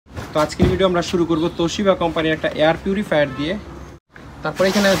তো আজকের ভিডিও আমরা শুরু করব তোশিবা কোম্পানির একটা এয়ার পিউরিফায়ার দিয়ে। তারপর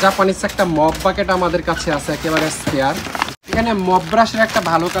এখানে জাপানিজ একটা মপ বাকেট আমাদের কাছে আছে, একেবারে স্পেয়ার। এখানে মপ ব্রাশের একটা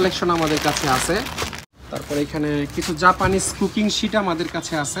ভালো কালেকশন আমাদের কাছে আছে। তারপর এখানে কিছু জাপানিজ কুকিং শিট আমাদের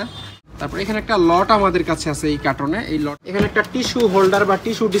কাছে আছে। তারপর এখানে একটা লট আমাদের কাছে আছে এই কার্টনে, এই লট। এখানে একটা টিস্যু হোল্ডার বা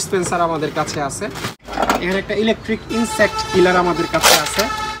টিস্যু ডিসপেন্সার আমাদের কাছে আছে। এখানে একটা ইলেকট্রিক ইনসেক্ট কিলার আমাদের কাছে আছে।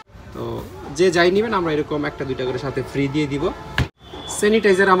 তো যে যাই নেবেন আমরা এরকম একটা দুইটা করে সাথে ফ্রি দিয়ে দিব।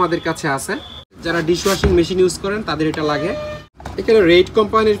 স্যানিটাইজার আমাদের কাছে আছে, যারা ডিশওয়াশিং মেশিন ইউজ করেন তাদের এটা লাগে। এখানে রেড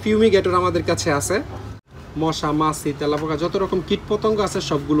কোম্পানির ফিউমিগেটর আমাদের কাছে আছে, মশা মাছি তেলাপোকা যত রকম কীটপতঙ্গ আছে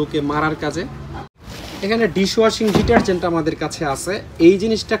সবগুলোকে মারার কাজে। এখানে ডিশওয়াশিং ডিটারজেন্ট আমাদের কাছে আছে, এই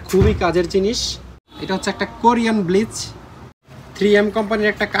জিনিসটা খুবই কাজের জিনিস। এটা হচ্ছে একটা কোরিয়ান ব্লিচ। 3M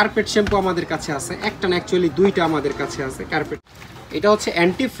কোম্পানির একটা কার্পেট শ্যাম্পু আমাদের কাছে আছে, একটা না অ্যাকচুয়ালি দুইটা আমাদের কাছে আছে কার্পেট। এটা হচ্ছে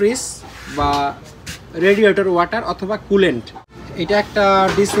অ্যান্টিফ্রিজ বা রেডিয়েটর ওয়াটার অথবা কুলেন্ট। এটা একটা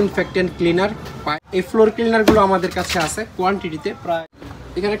ডিসইনফেক্টেন্ট ক্লিনার। এই ফ্লোর ক্লিনারগুলো আমাদের কাছে আছে কোয়ান্টিটিতে প্রায়।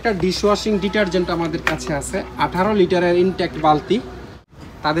 এখানে একটা ডিশওয়াশিং ডিটারজেন্ট আমাদের কাছে আছে, 18 লিটারের ইনট্যাক্ট বালতি।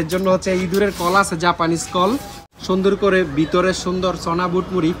 তাদের জন্য হচ্ছে ইঁদুরের কল আছে, জাপানিজ কল। সুন্দর করে ভিতরে সুন্দর চনা বুট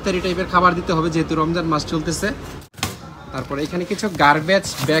মুড়ি ইত্যাদি টাইপের খাবার দিতে হবে যেহেতু রমজান মাস চলতেছে। তারপরে এখানে কিছু গার্বেজ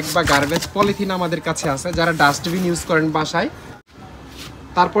ব্যাগ বা গার্বেজ পলিথিন আমাদের কাছে আছে, যারা ডাস্টবিন ইউজ করেন বাসায়।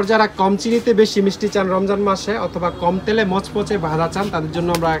 তারপর যারা কম চিনিতে বেশি মিষ্টি চান রমজান মাসে অথবা কম তেলে মচমচে ভাজা চান তাদের জন্য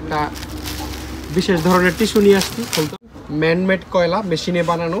আমরা একটা বিশেষ ধরনের টিস্যু নিয়ে আসছি। ম্যানমেড কয়লা, মেশিনে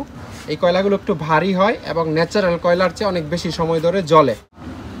বানানো। এই কয়লাগুলো একটু ভারী হয় এবং ন্যাচারাল কয়লার চেয়ে অনেক বেশি সময় ধরে জ্বলে।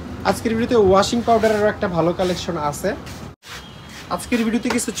 আজকের ভিডিওতে ওয়াশিং পাউডারেরও একটা ভালো কালেকশন আছে। আজকের ভিডিওতে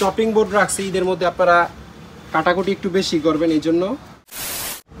কিছু চপিং বোর্ড রাখছি, ঈদের মধ্যে আপনারা কাটাকুটি একটু বেশি করবেন এই জন্য।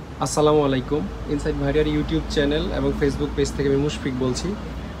 আসসালামু আলাইকুম, ইনসাইড ভাটিয়ারি ইউটিউব চ্যানেল এবং ফেসবুক পেজ থেকে আমি মুশফিক বলছি।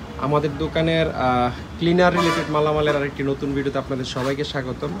 আমাদের দোকানের ক্লিনার রিলেটেড মালামালের আরেকটি নতুন ভিডিওতে আপনাদের সবাইকে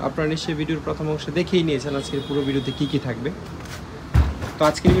স্বাগতম। আপনারা নিশ্চয়ই ভিডিওর প্রথম অংশে দেখেই নিয়েছেন আজকের পুরো ভিডিওতে কী কী থাকবে। তো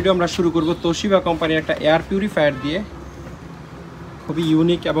আজকের ভিডিও আমরা শুরু করব তোশিবা কোম্পানির একটা এয়ার পিউরিফায়ার দিয়ে। খুবই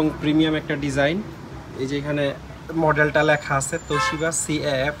ইউনিক এবং প্রিমিয়াম একটা ডিজাইন। এই যে এখানে মডেলটা লেখা আছে তোশিবা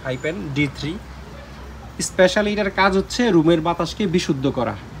CAF-D3। স্পেশালি এটার কাজ হচ্ছে রুমের বাতাসকে বিশুদ্ধ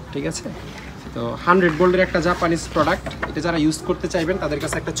করা, ঠিক আছে। তো 100 ভোল্টের একটা জাপানিজ প্রোডাক্ট। এটা যারা ইউজ করতে চাইবেন তাদের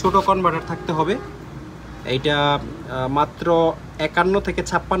কাছে একটা ছোট কনভার্টার থাকতে হবে। এইটা মাত্র 51 থেকে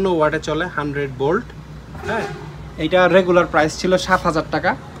 56 ওয়াটে চলে, 100 ভোল্ট। হ্যাঁ, এইটা রেগুলার প্রাইস ছিল 7,000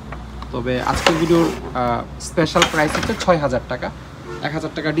 টাকা, তবে আজকের ভিডিওর স্পেশাল প্রাইস হচ্ছে 6,000 টাকা।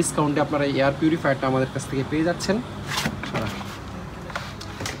 1,000 টাকা ডিসকাউন্টে আপনারা এই এয়ার পিউরিফায়ারটা আমাদের কাছ থেকে পেয়ে যাচ্ছেন।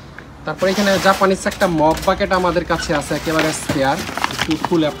 তারপরে এখানে জাপানিজ একটা মপ বাকেট আমাদের কাছে আছে, একেবারে স্পেয়ার। একটু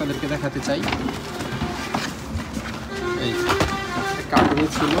খুলে আপনাদেরকে দেখাতে চাই। এই কার্টুনে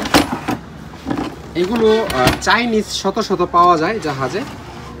ছিল, এগুলো চাইনিজ শত শত পাওয়া যায় জাহাজে,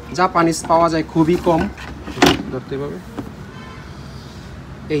 জাপানিজ পাওয়া যায় খুবই কম। ধরতে পাবে,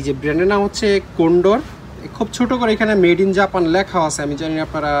 এই যে ব্র্যান্ডের নাম হচ্ছে কোন্ডোর। খুব ছোট করে এখানে মেড ইন জাপান লেখা আছে, আমি জানি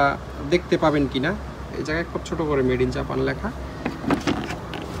আপনারা দেখতে পাবেন কিনা। এই জায়গায় খুব ছোট করে মেড ইন জাপান লেখা।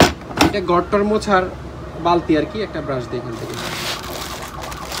 এটা গর্তর মোছার বালতি আর কি, একটা ব্রাশ দিয়ে এখান থেকে।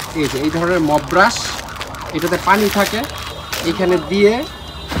 এই যে এই ধরনের মপ ব্রাশ, এটাতে পানি থাকে, এখানে দিয়ে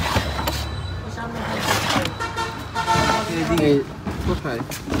কোথায়,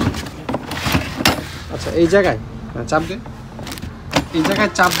 আচ্ছা এই জায়গায় চাপ দে। এই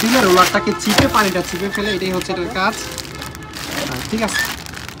জায়গায় চাপ দিলে রোলারটাকে চিপে পানিটা চিপে ফেলে, এটাই হচ্ছে এটার কাজ। ঠিক আছে,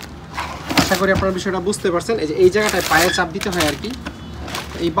 আশা করি আপনারা বিষয়টা বুঝতে পারছেন। এই যে এই জায়গাটায় পায়ে চাপ দিতে হয় আর কি।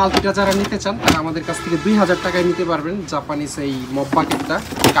 এই বালতিটা যারা নিতে চান তারা আমাদের কাছ থেকে 2000 টাকায় নিতে পারবেন। জাপানিজ এই মপ বাকেটটা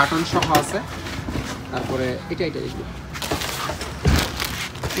কার্টন সহ আছে। তারপরে এটা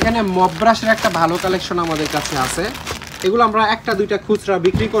এখানে মপ ব্রাশের একটা ভালো কালেকশন আমাদের কাছে আছে। এগুলো আমরা একটা দুইটা খুচরা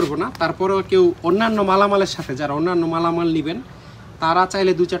বিক্রি করব না, তারপরেও কেউ অন্যান্য মালামালের সাথে যারা অন্যান্য মালামাল নেবেন তারা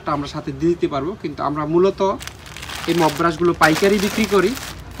চাইলে 2-4টা আমরা সাথে দিয়ে দিতে পারবো। কিন্তু আমরা মূলত এই মপ ব্রাশগুলো পাইকারি বিক্রি করি,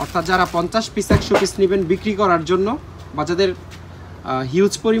 অর্থাৎ যারা 50 পিস 100 পিস নেবেন বিক্রি করার জন্য, বা যাদের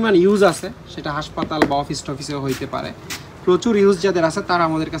হিউজ পরিমাণ ইউজ আছে, সেটা হাসপাতাল বা অফিস টফিসেও হইতে পারে, প্রচুর ইউজ যাদের আছে তারা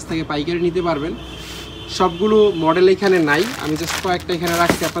আমাদের কাছ থেকে পাইকারি নিতে পারবেন। সবগুলো মডেল এখানে নাই, আমি জাস্ট কয়েকটা এখানে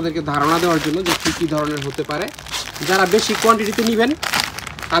রাখছি আপনাদেরকে ধারণা দেওয়ার জন্য যে কী কী ধরনের হতে পারে। যারা বেশি কোয়ান্টিটিতে নেবেন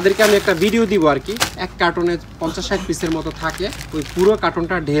তাদেরকে আমি একটা ভিডিও দিব আর কি। এক কার্টনে 50-60 পিসের মতো থাকে, ওই পুরো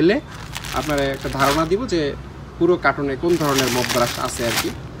কার্টনটা ঢেলে আপনারা একটা ধারণা দিব যে পুরো কার্টনে কোন ধরনের মপ ব্রাশ আছে আর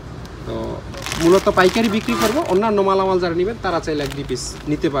কি। তো মূলত পাইকারি বিক্রি করব, অন্যান্য মালামাল যারা নেবেন তারা চাইলে 1-2 পিস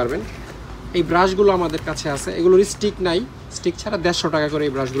নিতে পারবেন। এই ব্রাশগুলো আমাদের কাছে আছে, এগুলোর স্টিক নাই, স্টিক ছাড়া 150 টাকা করে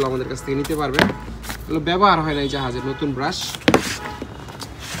এই ব্রাশগুলো আমাদের কাছ থেকে নিতে পারবেন। এগুলো ব্যবহার হয় না এই জাহাজের, নতুন ব্রাশ।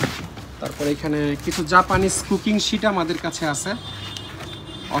 তারপরে এখানে কিছু জাপানিজ কুকিং শিট আমাদের কাছে আছে।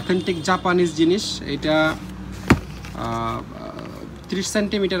 অথেন্টিক জাপানিজ জিনিস। এটা 30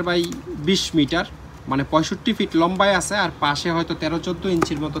 সেন্টিমিটার বাই 20 মিটার, মানে 65 ফিট লম্বায় আছে, আর পাশে হয়তো 13-14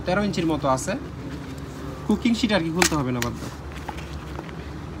 ইঞ্চির মতো, 13 ইঞ্চির মতো আছে। কুকিং শিট আর কি খুলতে হবে না বাদ।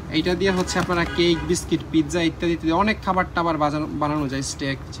 এইটা দিয়ে হচ্ছে আপনারা কেক, বিস্কিট, পিৎজা ইত্যাদি ইত্যাদি অনেক খাবার টাবার বানানো যায়।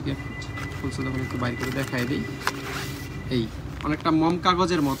 স্টেক, চিকেন ফুলছে, তখন একটু বাইর করে দেখাই দিই। এই অনেকটা মম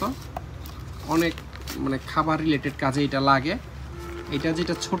কাগজের মতো, অনেক মানে খাবার রিলেটেড কাজে এটা লাগে। এটা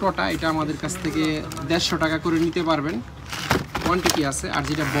যেটা ছোটটা, এটা আমাদের কাছ থেকে 150 টাকা করে নিতে পারবেন, কোয়ান্টিটি আছে। আর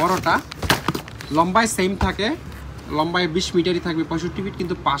যেটা বড়টা লম্বায় সেম থাকে, লম্বায় 20 মিটারই থাকবে, 65 ফিট,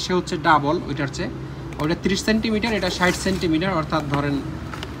 কিন্তু পাশে হচ্ছে ডাবল ওইটার চেয়ে। ওইটা 30 সেন্টিমিটার, এটা 60 সেন্টিমিটার, অর্থাৎ ধরেন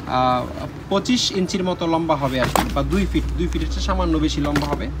 25 ইঞ্চির মতো লম্বা হবে আর কি, বা 2 ফিট, 2 ফিটের চেয়ে সামান্য বেশি লম্বা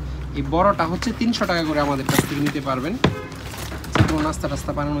হবে। এই বড়টা হচ্ছে 300 টাকা করে আমাদের কাছ থেকে নিতে পারবেন। যে কোনো নাস্তা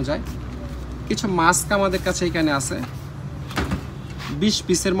টাস্তা বানানো যায়। কিছু মাস্ক আমাদের কাছে এখানে আছে, 20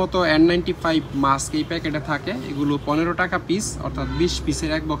 পিসের মতো N95 মাস্ক এই প্যাকেটে থাকে। এগুলো 15 টাকা পিস, অর্থাৎ 20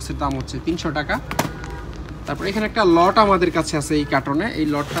 পিসের এক বক্সের দাম হচ্ছে 300 টাকা। তারপর এখানে একটা লট আমাদের কাছে আছে এই কার্টনে। এই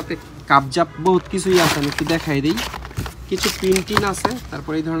লটটাতে কাপজাপ বহুত কিছুই আছে, আমি একটু দেখাই দিই। কিছু প্রিন্টিং আছে,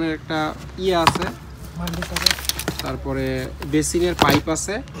 তারপরে এই ধরনের একটা ইয়ে আছে, তারপরে বেসিনের পাইপ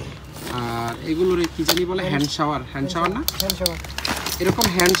আছে, আর এগুলোর কি জানি বলে হ্যান্ড শাওয়ার, হ্যান্ড শাওয়ার না, এরকম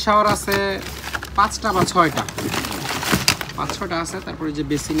হ্যান্ড শাওয়ার আছে 5টা বা 6টা, 5-6টা আছে। তারপরে যে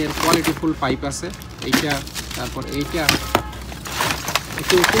বেসিনের কোয়ালিটি ফুল পাইপ আছে এইটা, তারপর এইটা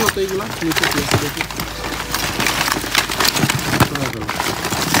একটু মতো, এইগুলো নিচে কি আছে দেখি,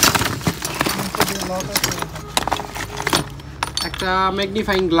 একটা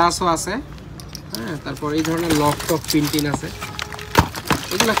ম্যাগনিফাইং গ্লাসও আছে। হ্যাঁ, তারপর এই ধরনের লক টক প্রিন্টিং আছে।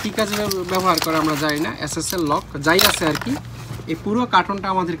 এগুলো কী কাজে ব্যবহার করে আমরা জানি না, SSL লক যাই আছে আর কি। এই পুরো কার্টনটা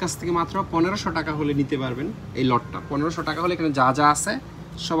আমাদের কাছ থেকে মাত্র 1500 টাকা হলে নিতে পারবেন। এই লটটা 1500 টাকা হলে এখানে যা যা আছে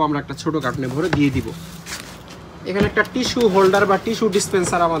সব আমরা একটা ছোটো কার্টনে ভরে দিয়ে দিব। এখানে একটা টিস্যু হোল্ডার বা টিস্যু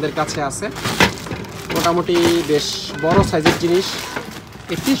ডিসপেন্সার আমাদের কাছে আছে, মোটামুটি বেশ বড় সাইজের জিনিস।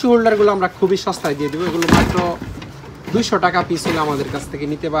 এই টিস্যু হোল্ডারগুলো আমরা খুবই সস্তায় দিয়ে দেবো, এগুলো মাত্র 200 টাকা পিস হলে আমাদের কাছ থেকে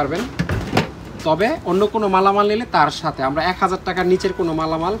নিতে পারবেন। তবে অন্য কোনো মালামাল নিলে তার সাথে আমরা 1000 টাকার নিচের কোনো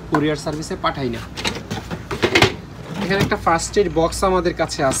মালামাল কুরিয়ার সার্ভিসে পাঠাই না। এখানে একটা ফার্স্ট এড বক্স আমাদের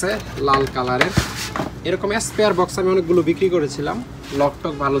কাছে আছে লাল কালারের, এরকম স্পেয়ার বক্স আমি অনেকগুলো বিক্রি করেছিলাম,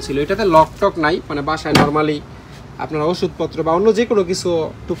 লকটক ভালো ছিল। এটাতে লকটক নাই, মানে বাসায় নর্মালি আপনারা ওষুধপত্র বা অন্য যে কোনো কিছু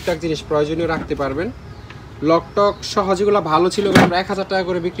টুকটাক জিনিস প্রয়োজনীয় রাখতে পারবেন। লকটক সহ যেগুলো ভালো ছিল আমরা 1000 টাকা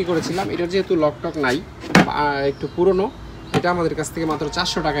করে বিক্রি করেছিলাম। এটার যেহেতু লকটক নাই, একটু পুরনো, এটা আমাদের কাছ থেকে মাত্র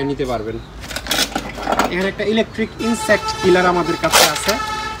 400 টাকায় নিতে পারবেন। এখানে একটা ইলেকট্রিক ইনসেক্ট কিলার আমাদের কাছে আছে।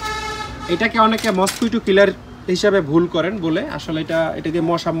 এটাকে অনেকে মসকুইটো কিলার হিসাবে ভুল করেন বলে, আসলে এটা দিয়ে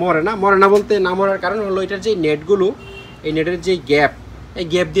মশা মরে না বলতে না মরার কারণ হলো এটার যে নেটগুলো, এই নেটের যে গ্যাপ, এই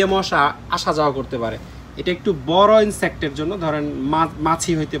গ্যাপ দিয়ে মশা আসা যাওয়া করতে পারে। এটা একটু বড় ইনসেক্টের জন্য, ধরেন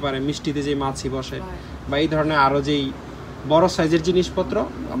মাছি হইতে পারে, মিষ্টিতে যে মাছি বসে, বা এই ধরনের আরও যেই বড় সাইজের জিনিসপত্র,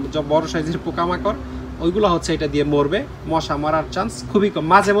 বড় সাইজের পোকামাকড়, ওইগুলো হচ্ছে এটা দিয়ে মরবে। মশা মরার চান্স খুবই কম,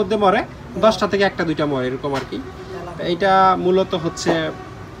 মাঝে মধ্যে মরে, 10টা থেকে 1-2টা মরে এরকম আর কি। এইটা মূলত হচ্ছে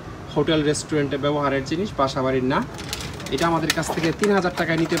হোটেল রেস্টুরেন্টে ব্যবহারের জিনিস, বাসাবাড়ির না। এটা আমাদের কাছ থেকে 3000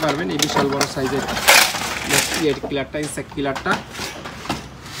 টাকায় নিতে পারবেন, এই বিশাল বড় সাইজের কিলারটা, ইনসেক্ট কিলারটা।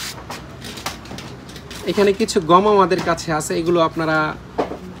 এখানে কিছু গম আমাদের কাছে আছে, এগুলো আপনারা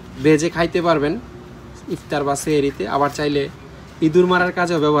ভেজে খাইতে পারবেন ইফতার বা সেহরিতে, আবার চাইলে ইঁদুর মারার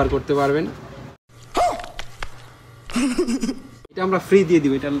কাজেও ব্যবহার করতে পারবেন। এটা আমরা ফ্রি দিয়ে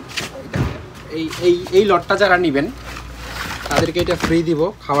দিব। এটা এই লটটা যারা নেবেন তাদেরকে এটা ফ্রি দিব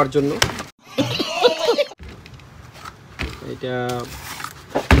খাওয়ার জন্য।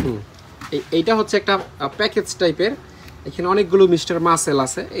 এইটা হচ্ছে একটা প্যাকেজ টাইপের, এখানে অনেকগুলো মিস্টার মাসেল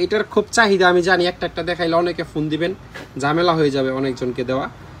আছে। এইটার খুব চাহিদা আমি জানি, একটা দেখাইলে অনেকে ফোন দিবেন, ঝামেলা হয়ে যাবে অনেকজনকে দেওয়া।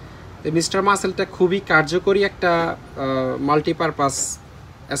 মিস্টার মাসেলটা খুবই কার্যকরী একটা মাল্টিপারপাস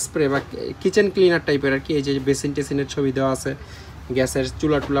স্প্রে বা কিচেন ক্লিনার টাইপের আর কি। এই যে বেসিন টেসিনের ছবি দেওয়া আছে, গ্যাসের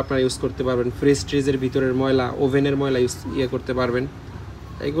চুলা টুলা আপনারা ইউজ করতে পারবেন, ফ্রিজের ভিতরের ময়লা, ওভেনের ময়লা করতে পারবেন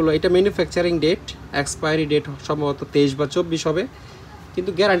এগুলো। এটা ম্যানুফ্যাকচারিং ডেট, এক্সপায়ারি ডেট সম্ভবত 23 বা 24 হবে,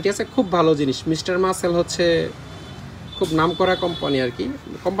 কিন্তু গ্যারান্টি আছে। খুব ভালো জিনিস। মিস্টার মাসেল হচ্ছে খুব নামকরা কোম্পানি আর কি,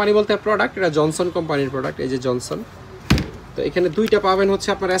 কোম্পানি বলতে প্রোডাক্ট, এটা জনসন কোম্পানির প্রোডাক্ট। এই যে জনসন, তো এখানে 2টা পাবেন হচ্ছে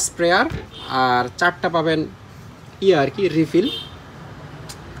আপনারা স্প্রেয়ার, আর 4টা পাবেন আর কি রিফিল।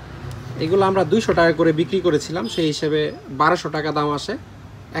 এগুলো আমরা 200 টাকা করে বিক্রি করেছিলাম, সেই হিসেবে 1200 টাকা দাম আসে।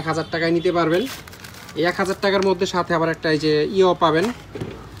 1000 টাকায় নিতে পারবেন। এই 1000 টাকার মধ্যে সাথে আবার একটা এই যে পাবেন,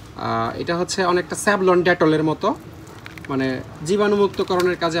 এটা হচ্ছে অনেকটা স্যাভলন ডেটলের মতো, মানে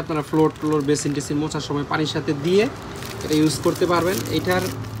জীবাণুমুক্তকরণের কাজে আপনারা ফ্লোর বেসিন টেসিন মোছার সময় পানির সাথে দিয়ে এটা ইউজ করতে পারবেন। এটার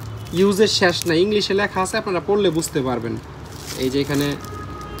ইউজের শেষ নাই, ইংলিশে লেখা আছে, আপনারা পড়লে বুঝতে পারবেন। এই যে এখানে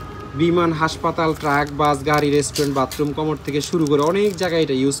বিমান, হাসপাতাল, ট্রাক, বাস, গাড়ি, রেস্টুরেন্ট, বাথরুম, কমোড থেকে শুরু করে অনেক জায়গায়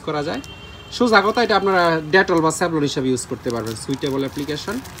এটা ইউজ করা যায়। সোজা কথা, এটা আপনারা ডেটল বা স্যাভলন হিসাবে ইউজ করতে পারবেন। সুইটেবল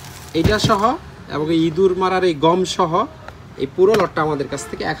অ্যাপ্লিকেশন এইটা সহ এবং এই ইঁদুর মারার এই গম সহ এই পুরো লটটা আমাদের কাছ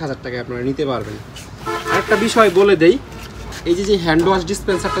থেকে 1000 টাকায় আপনারা নিতে পারবেন। আরেকটা বিষয় বলে দেই, এই যে হ্যান্ড ওয়াশ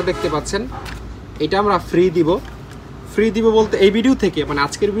ডিসপেন্সারটা দেখতে পাচ্ছেন, এটা আমরা ফ্রি দিব। ফ্রি দিব বলতে এই ভিডিও থেকে, মানে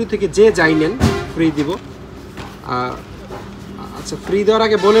আজকের ভিডিও থেকে যে যাই নেন ফ্রি দিব। আচ্ছা, ফ্রি দেওয়ার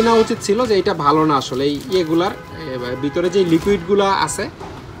আগে বলে নেওয়া উচিত ছিল যে এটা ভালো না আসলে। এই ইয়েগুলার ভিতরে যে লিকুইডগুলো আছে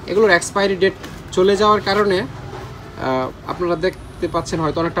এগুলোর এক্সপায়ারি ডেট চলে যাওয়ার কারণে আপনারা দেখতে পাচ্ছেন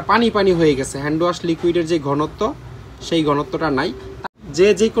হয়তো অনেকটা পানি পানি হয়ে গেছে। হ্যান্ড ওয়াশ লিকুইডের যে ঘনত্ব, সেই ঘনত্বটা নাই।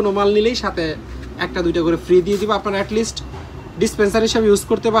 যে কোনো মাল নিলেই সাথে একটা দুইটা করে ফ্রি দিয়ে দিব। আপনারা অ্যাটলিস্ট ডিসপেন্সার হিসাবে ইউজ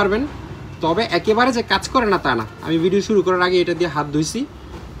করতে পারবেন। তবে একেবারে যে কাজ করে না তা না। আমি ভিডিও শুরু করার আগে এটা দিয়ে হাত ধুইছি,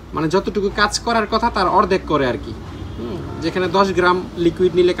 মানে যতটুকু কাজ করার কথা তার অর্ধেক করে আর কি। যেখানে 10 গ্রাম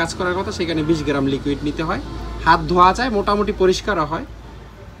লিকুইড নিলে কাজ করার কথা, সেখানে 20 গ্রাম লিকুইড নিতে হয়। হাত ধোয়া যায়, মোটামুটি পরিষ্কারও হয়।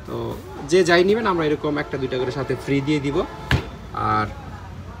 তো যে যাই নেবেন আমরা এরকম একটা দুইটা করে সাথে ফ্রি দিয়ে দিব। আর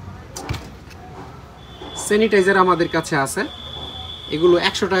স্যানিটাইজার আমাদের কাছে আছে, এগুলো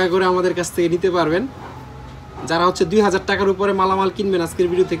 100 টাকা করে আমাদের কাছ থেকে নিতে পারবেন। যারা হচ্ছে 2000 টাকার উপরে মালামাল কিনবেন আজকের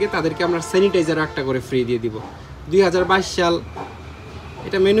ভিডিও থেকে, তাদেরকে আমরা স্যানিটাইজার একটা করে ফ্রি দিয়ে দিব। 2022 সাল,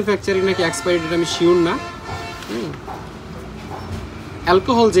 এটা ম্যানুফ্যাকচারিং নাকি এক্সপায়ারি ডেট আমি শিওর না।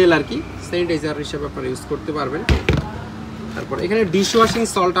 অ্যালকোহল জেল আর কি, স্যানিটাইজার হিসেবে আপনারা ইউজ করতে পারবেন। তারপর এখানে ডিশওয়াশিং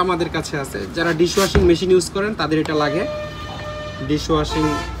সল্ট আমাদের কাছে আছে। যারা ডিশওয়াশিং মেশিন ইউজ করেন তাদের এটা লাগে।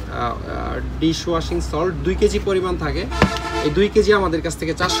 ডিশওয়াশিং সল্ট 2 কেজি পরিমাণ থাকে। এই 2 কেজি আমাদের কাছ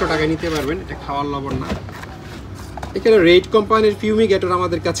থেকে 400 টাকায় নিতে পারবেন। এটা খাওয়ার লবণ না। এখানে রেড কোম্পানির ফিউমিগেটর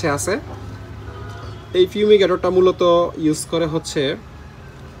আমাদের কাছে আছে। এই ফিউমিগেটরটা মূলত ইউজ করে হচ্ছে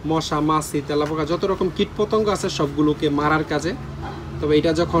মশা, মাছি, তেলাপোকা, যত রকম কীটপতঙ্গ আছে সবগুলোকে মারার কাজে। তবে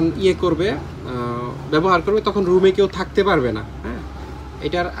এটা যখন করবে, ব্যবহার করবে, তখন রুমে কেউ থাকতে পারবে না। হ্যাঁ,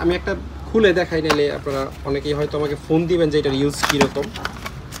 এটার আমি একটা খুলে দেখাই, নিলে আপনারা অনেকেই হয়তো আমাকে ফোন দিবেন যে এটার ইউজ কীরকম।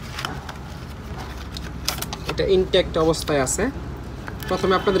 এটা ইনট্যাক্ট অবস্থায় আছে।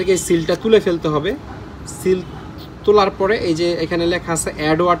 প্রথমে আপনাদেরকে এই সিলটা তুলে ফেলতে হবে। সিল তোলার পরে এই যে এখানে লেখা আছে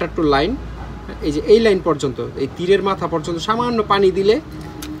অ্যাড ওয়াটার টু লাইন, এই যে এই লাইন পর্যন্ত, এই তীরের মাথা পর্যন্ত সামান্য পানি দিলে,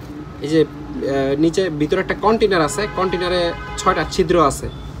 এই যে নিচে ভিতরে একটা কন্টেনার আছে, কন্টেনারে 6টা ছিদ্র আছে।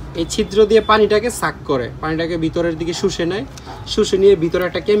 এই ছিদ্র দিয়ে পানিটাকে সাক করে, পানিটাকে ভিতরের দিকে শুষে নেয়। শুষে নিয়ে ভিতরে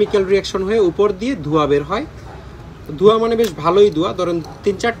একটা কেমিক্যাল রিয়াকশন হয়ে উপর দিয়ে ধোঁয়া বের হয়। ধোঁয়া মানে বেশ ভালোই ধোঁয়া, ধরেন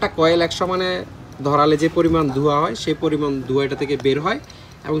 3-4টা কয়েল একসমানে ধরালে যে পরিমাণ ধোঁয়া হয়, সেই পরিমাণ ধোঁয়া এটা থেকে বের হয়।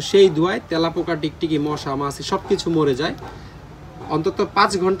 এবং সেই ধোঁয়ায় তেলাপোকা, টিকটিকি, মশা, মাছি সব কিছু মরে যায়। অন্তত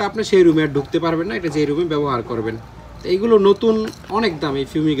 5 ঘন্টা আপনি সেই রুমে আর ঢুকতে পারবেন না, এটা যে রুমে ব্যবহার করবেন। এইগুলো নতুন, অনেক দাম এই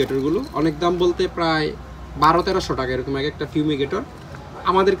ফিউমিগেটরগুলো। অনেক দাম বলতে প্রায় 1200-1300 টাকা এরকম এক একটা ফিউমিগেটর।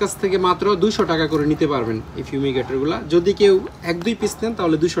 আমাদের কাছ থেকে মাত্র 200 টাকা করে নিতে পারবেন এই ফিউমিগেটরগুলো। যদি কেউ 1-2 পিস নেন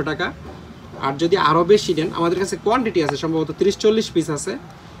তাহলে 200 টাকা, আর যদি আরও বেশি নেন, আমাদের কাছে কোয়ান্টিটি আছে, সম্ভবত 30-40 পিস আছে।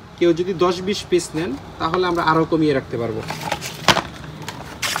 কেউ যদি 10-20 পিস নেন তাহলে আমরা আরও কমিয়ে রাখতে পারবো।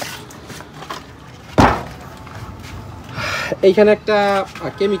 এইখানে একটা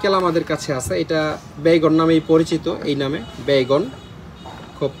কেমিক্যাল আমাদের কাছে আছে, এটা বেগন নামেই পরিচিত। এই নামে বেগন,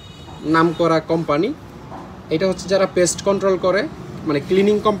 খুব নামকরা কোম্পানি। এটা হচ্ছে যারা পেস্ট কন্ট্রোল করে, মানে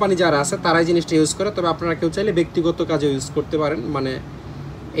ক্লিনিং কোম্পানি যারা আছে তারাই জিনিসটা ইউজ করে। তবে আপনারা কেউ চাইলে ব্যক্তিগত কাজে ইউজ করতে পারেন। মানে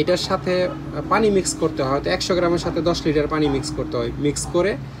এটার সাথে পানি মিক্স করতে হয়, তো 100 গ্রামের সাথে 10 লিটার পানি মিক্স করতে হয়। মিক্স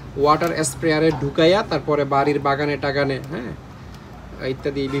করে ওয়াটার স্প্রেয়ারে ঢুকাইয়া তারপরে বাড়ির বাগানে টাগানে, হ্যাঁ,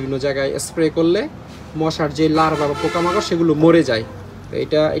 ইত্যাদি বিভিন্ন জায়গায় স্প্রে করলে মশার যে লার্ভা বা পোকামাকড় সেগুলো মরে যায়। তো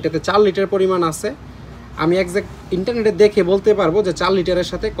এটাতে 4 লিটার পরিমাণ আছে। আমি একজ্যাক্ট ইন্টারনেটে দেখে বলতে পারবো যে 4 লিটারের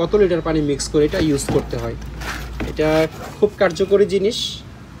সাথে কত লিটার পানি মিক্স করে এটা ইউজ করতে হয়। এটা খুব কার্যকরী জিনিস।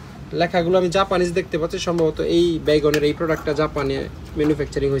 লেখাগুলো আমি জাপানিজ দেখতে পাচ্ছি, সম্ভবত এই বেগনের এই প্রোডাক্টটা জাপানে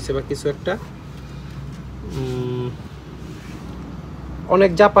ম্যানুফ্যাকচারিং হয়েছে বা কিছু একটা।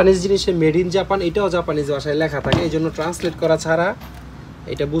 অনেক জাপানিজ জিনিসে মেড ইন জাপান, এটাও জাপানিজ ভাষায় লেখা থাকে, এই জন্য ট্রান্সলেট করা ছাড়া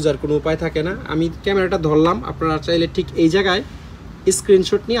এটা বোঝার কোনো উপায় থাকে না। আমি ক্যামেরাটা ধরলাম, আপনারা চাইলে ঠিক এই জায়গায়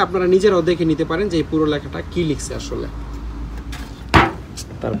স্ক্রিনশট নিয়ে আপনারা নিজেরাও দেখে নিতে পারেন যে এই পুরো লেখাটা কী লিখছে আসলে।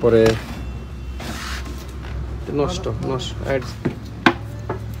 তারপরে নষ্ট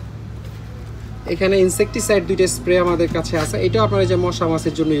এখানে ইনসেকটিসাইড 2টা স্প্রে আমাদের কাছে আছে। এটাও আপনারা যে মশা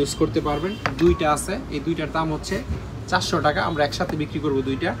মাছির জন্য ইউজ করতে পারবেন। 2টা আছে, এই 2টার দাম হচ্ছে 400 টাকা। আমরা একসাথে বিক্রি করব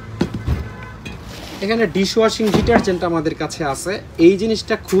 2টা। এখানে ডিশওয়াশিং ডিটারজেন্ট আমাদের কাছে আছে। এই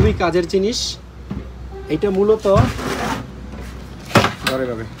জিনিসটা খুবই কাজের জিনিস। এটা মূলত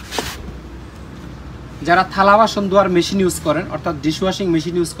যারা থালা বাসন ধোয়ার মেশিন ইউজ করেন, অর্থাৎ ডিশওয়াশিং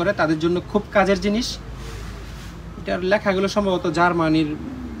মেশিন ইউজ করে, তাদের জন্য খুব কাজের জিনিস। এটার লেখাগুলো সম্ভবত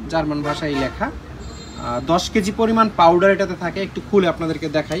জার্মান ভাষায় লেখা। 10 কেজি পরিমাণ পাউডার এটাতে থাকে। একটু খুলে আপনাদেরকে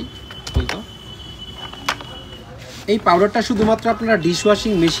দেখাই বলতো। এই পাউডারটা শুধুমাত্র আপনারা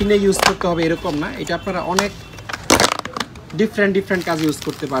ডিশওয়াশিং মেশিনে ইউজ করতে হবে এরকম না, এটা আপনারা অনেক ডিফারেন্ট কাজে ইউজ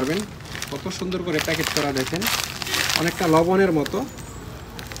করতে পারবেন। কত সুন্দর করে প্যাকেট করা দেখেন, অনেকটা লবণের মতো,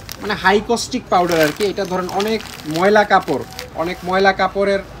 মানে হাই কস্টিক পাউডার আর কি। এটা ধরেন অনেক ময়লা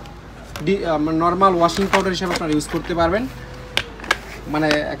কাপড়ের নর্মাল ওয়াশিং পাউডার হিসেবে আপনারা ইউজ করতে পারবেন। মানে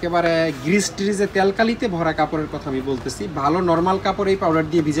একেবারে গ্রিজে তেলকালিতে ভরা কাপড়ের কথা আমি বলতেছি। ভালো নর্মাল কাপড় এই পাউডার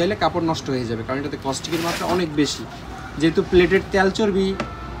দিয়ে ভিজাইলে কাপড় নষ্ট হয়ে যাবে, কারণ এটাতে কস্টিকের মাত্রা অনেক বেশি। যেহেতু প্লেটের তেল চর্বি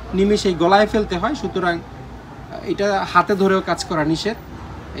নিমেষেই গলায় ফেলতে হয়, সুতরাং এটা হাতে ধরেও কাজ করা নিষেধ।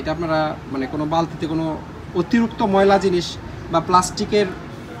 এটা আপনারা মানে কোনো বালতিতে কোনো অতিরিক্ত ময়লা জিনিস বা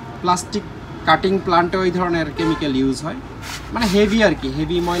প্লাস্টিক কাটিং প্লান্টে ওই ধরনের কেমিক্যাল ইউজ হয়, মানে হেভি আর কি,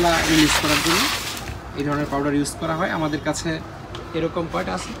 হেভি ময়লা রিলিজ করার জন্য এই ধরনের পাউডার ইউজ করা হয়। আমাদের কাছে এরকম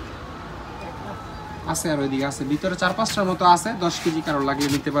কয়টা আছে আর ওইদিকে আছে, ভিতরে 4-5টার মতো আছে। 10 কেজি কারো লাগলে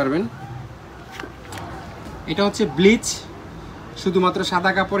নিতে পারবেন। এটা হচ্ছে ব্লিচ, শুধুমাত্র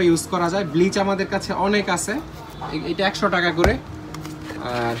সাদা কাপড়ে ইউজ করা যায়। ব্লিচ আমাদের কাছে অনেক আছে, এটা 100 টাকা করে।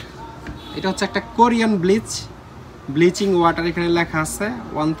 আর এটা হচ্ছে একটা কোরিয়ান ব্লিচিং ওয়াটার, এখানে লেখা আছে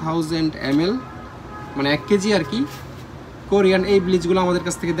 1000 ml, মানে 1 কেজি আর কি। কোরিয়ান এই ব্লিচগুলো আমাদের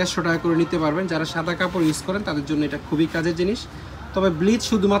কাছ থেকে 150 টাকা করে নিতে পারবেন। যারা সাদা কাপড় ইউজ করেন তাদের জন্য এটা খুবই কাজের জিনিস। তবে ব্লিচ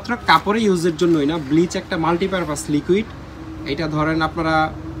শুধুমাত্র কাপড়ে ইউজের জন্যই না, ব্লিচ একটা মাল্টিপারপাস লিকুইড। এটা ধরেন আপনারা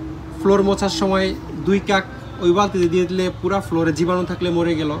ফ্লোর মোছার সময় 2 কাক ওই বালতিতে দিয়ে দিলে পুরো ফ্লোরে জীবাণু থাকলে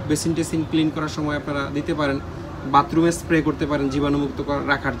মরে গেল। বেসিন টেসিন ক্লিন করার সময় আপনারা দিতে পারেন, বাথরুমে স্প্রে করতে পারেন জীবাণুমুক্ত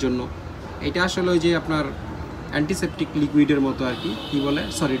রাখার জন্য। এটা আসলে ওই যে আপনার অ্যান্টিসেপটিক লিকুইডের মতো আর কি,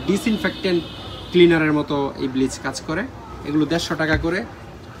 ডিসইনফেক্টেন্ট ক্লিনারের মতো এই ব্লিচ কাজ করে। এগুলো 150 টাকা করে।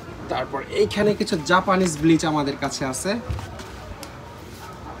 তারপর এইখানে কিছু জাপানিজ ব্লিচ আমাদের কাছে আছে,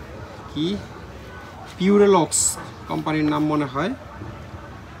 কি পিউরেলক্স কোম্পানির নাম মনে হয়।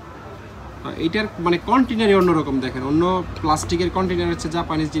 এইটার মানে কন্টেনারই অন্যরকম, দেখেন অন্য প্লাস্টিকের কন্টেনার হচ্ছে,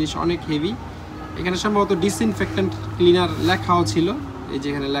 জাপানিজ জিনিস অনেক হেভি। এখানে সম্ভবত ডিসইনফেক্টেন্ট ক্লিনার লেখাও ছিল, এই যে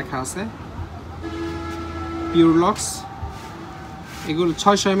এখানে লেখা আছে পিউরলক্স। এগুলো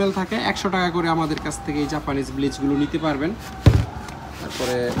 600 ml থাকে, 100 টাকা করে আমাদের কাছ থেকে এই জাপানিজ ব্লিচগুলো নিতে পারবেন।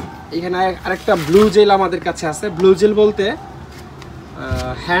 তারপরে এখানে আরেকটা ব্লু জেল আমাদের কাছে আছে। ব্লু জেল বলতে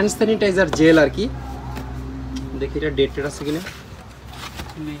হ্যান্ড স্যানিটাইজার জেল আর কি। দেখি এটা ডেটেড আছে কিনা।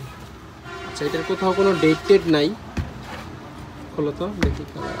 আচ্ছা, এটার কোথাও কোনো ডেটেড নাই, হলো তো দেখি।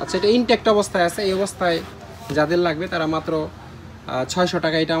 আচ্ছা, এটা ইনটেক্ট অবস্থায় আছে। এই অবস্থায় যাদের লাগবে তারা মাত্র 600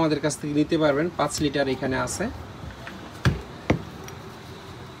 টাকা এটা আমাদের কাছ থেকে নিতে পারবেন। 5 লিটার এখানে আছে।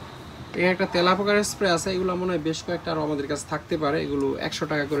 এখানে একটা তেলাপোকার স্প্রে আছে, এগুলো মনে হয় বেশ কয়েকটা আরও আমাদের কাছে থাকতে পারে। এগুলো 100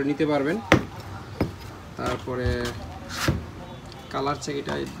 টাকা করে নিতে পারবেন। তারপরে কালার চেক,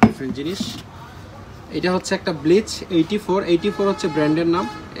 এটা ডিফারেন্ট জিনিস। এটা হচ্ছে একটা ব্লিচ 84 হচ্ছে ব্র্যান্ডের নাম।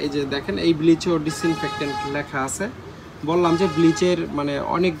 এই যে দেখেন, এই ব্লিচও ডিসইনফেক্টেন্ট লেখা আছে। বললাম যে ব্লিচের মানে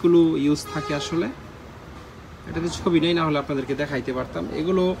অনেকগুলো ইউজ থাকে আসলে। এটাতে ছবি নেই, না হলে আপনাদেরকে দেখাইতে পারতাম।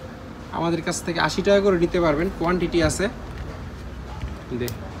 এগুলো আমাদের কাছ থেকে 80 টাকা করে নিতে পারবেন, কোয়ান্টিটি আছে।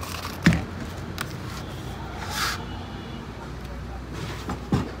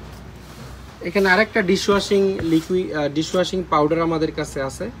 এখানে আরেকটা ডিশওয়াশিং পাউডার আমাদের কাছে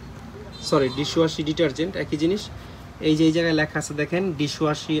আছে, ডিশওয়াশিং ডিটারজেন্ট, একই জিনিস। এই যে এই জায়গায় লেখা আছে দেখেন,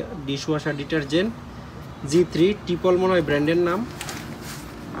 ডিশওয়াশার ডিটারজেন্ট G3 টিপল মনে হয় ব্র্যান্ডের নাম।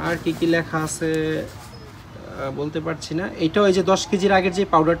 আর কি লেখা আছে বলতে পারছি না। এইটাও এই যে 10 কেজির আগের যে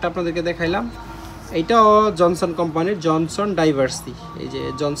পাউডারটা আপনাদেরকে দেখাইলাম, এইটাও জনসন কোম্পানির, জনসন ডাইভার্সি। এই যে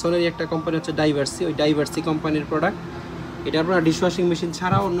জনসনেরই একটা কোম্পানি হচ্ছে ডাইভার্সি, ওই ডাইভার্সি কোম্পানির প্রোডাক্ট। এটা আপনারা ডিশওয়াশিং মেশিন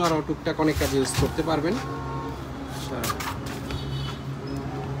ছাড়াও অন্য আরও টুকটাক অনেক কাজে ইউজ করতে পারবেন।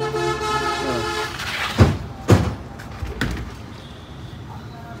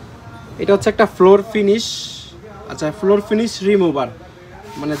 এটা হচ্ছে একটা ফ্লোর ফিনিশ। আচ্ছা, ফ্লোর ফিনিশ রিমুভার,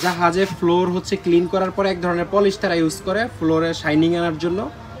 মানে জাহাজে ফ্লোর হচ্ছে ক্লিন করার পরে এক ধরনের পলিশ তারা ইউজ করে ফ্লোরে শাইনিং আনার জন্য।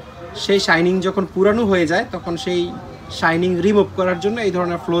 সেই শাইনিং যখন পুরানো হয়ে যায় তখন সেই শাইনিং রিমুভ করার জন্য এই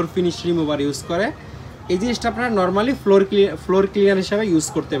ধরনের ফ্লোর ফিনিশ রিমুভার ইউজ করে। এই জিনিসটা আপনারা নর্মালি ফ্লোর ক্লিনার হিসাবে ইউজ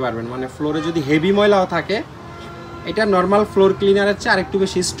করতে পারবেন। মানে ফ্লোরে যদি হেভি ময়লাও থাকে, এটা নর্মাল ফ্লোর ক্লিনারের চেয়ে আরেকটু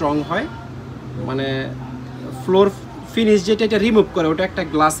বেশি স্ট্রং হয়। মানে ফ্লোর ফিনিশ যেটা এটা রিমুভ করে, ওটা একটা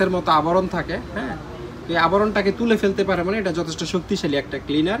গ্লাসের মতো আবরণ থাকে, হ্যাঁ, এই আবরণটাকে তুলে ফেলতে পারে, মানে এটা যথেষ্ট শক্তিশালী একটা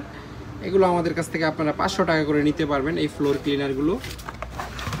ক্লিনার। এগুলো আমাদের কাছ থেকে আপনারা 500 টাকা করে নিতে পারবেন এই ফ্লোর ক্লিনারগুলো।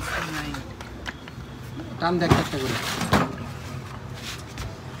 টান দেখ একটা করে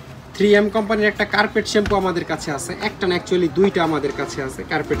 3M কোম্পানির একটা কার্পেট শ্যাম্পু আমাদের কাছে আছে, একটা না অ্যাকচুয়ালি দুইটা আমাদের কাছে আছে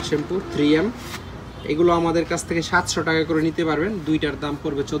কার্পেট শ্যাম্পু 3M। এগুলো আমাদের কাছ থেকে 700 টাকা করে নিতে পারবেন, দুইটার দাম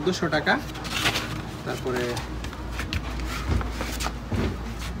পড়বে 1400 টাকা। তারপরে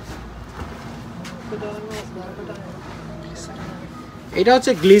এটা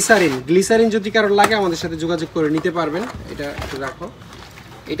হচ্ছে গ্লিসারিন। গ্লিসারিন যদি কারোর লাগে আমাদের সাথে যোগাযোগ করে নিতে পারবেন। এটা একটু রাখো।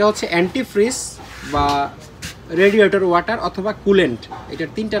 এটা হচ্ছে অ্যান্টিফ্রিজ বা রেডিয়েটর ওয়াটার অথবা কুলেন্ট, এটার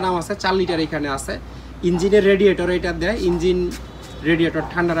 3টা নাম আছে। 4 লিটার এখানে আছে। ইঞ্জিনের রেডিয়েটর এটা দেয়, ইঞ্জিন রেডিয়েটর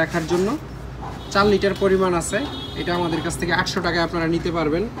ঠান্ডা রাখার জন্য। 4 লিটার পরিমাণ আছে। এটা আমাদের কাছ থেকে 800 টাকায় আপনারা নিতে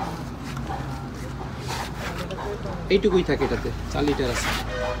পারবেন। এইটুকুই থাকে এটাতে, 4 লিটার আছে।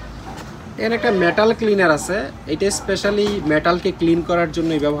 এখানে একটা মেটাল ক্লিনার আছে, এটা স্পেশালি মেটালকে ক্লিন করার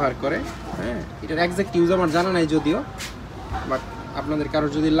জন্যই ব্যবহার করে। হ্যাঁ, এটার এক্সাক্ট ইউজ আমার জানা নাই যদিও, বাট আপনাদের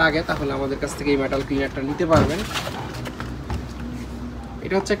কারোর যদি লাগে তাহলে আমাদের কাছ থেকে এই মেটাল ক্লিনারটা নিতে পারবেন।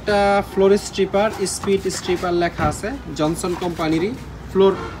 এটা হচ্ছে একটা ফ্লোর স্ট্রিপার, স্পিড স্ট্রিপার লেখা আছে, জনসন কোম্পানিরই।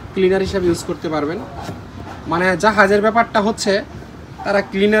 ফ্লোর ক্লিনার হিসাবে ইউজ করতে পারবেন। মানে জাহাজের ব্যাপারটা হচ্ছে তারা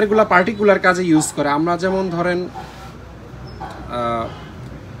ক্লিনারগুলো পার্টিকুলার কাজে ইউজ করে। আমরা যেমন ধরেন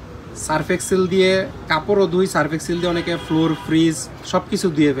সার্ফ এক্সেল দিয়ে কাপড়ও ধুই, সার্ফ এক্সেল দিয়ে অনেকে ফ্লোর ফ্রিজ সব কিছু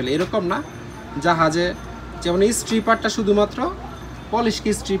ধুয়ে ফেলে, এরকম না। জাহাজে যেমন এই স্ট্রিপারটা শুধুমাত্র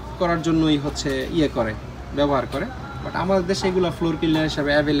পলিশকে স্ট্রিপ করার জন্যই হচ্ছে করে, ব্যবহার করে। বাট আমাদের দেশে এগুলো ফ্লোর ক্লিনার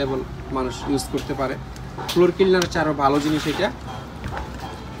হিসাবে অ্যাভেলেবল, মানুষ ইউজ করতে পারে। ফ্লোর ক্লিনার হচ্ছে আরও ভালো জিনিস।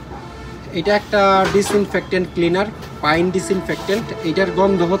 এটা একটা ডিসইনফেক্টেন্ট ক্লিনার, পাইন ডিসইনফেক্টেন্ট। এটার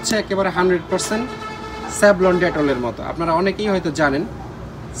গন্ধ হচ্ছে একেবারে 100% স্যাভলন ডেটলের মতো। আপনারা অনেকেই হয়তো জানেন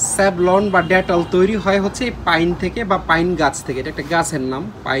স্যাভলন বা ডেটল তৈরি হয় হচ্ছে পাইন থেকে বা পাইন গাছ থেকে। এটা একটা গাছের নাম,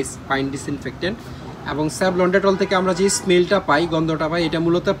 পাইন ডিসইনফেক্টেন্ট। এবং স্যাভলন ডেটল থেকে আমরা যে স্মেলটা পাই, গন্ধটা পাই, এটা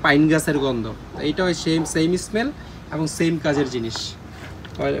মূলত পাইন গাছের গন্ধ। এইটা ওই সেম স্মেল এবং সেম কাজের জিনিস।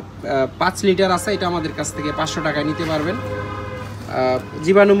 5 লিটার আছে, এটা আমাদের কাছ থেকে 500 টাকায় নিতে পারবেন।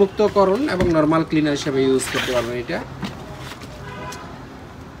 জীবাণুমুক্তকরণ এবং নর্মাল ক্লিনার হিসেবে ইউজ করতে পারবেন।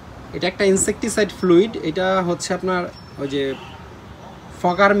 এটা একটা ইনসেকটিসাইড ফ্লুইড। এটা হচ্ছে আপনার ওই যে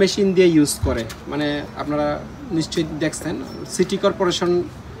ফগার মেশিন দিয়ে ইউজ করে, মানে আপনারা নিশ্চয়ই দেখছেন সিটি কর্পোরেশন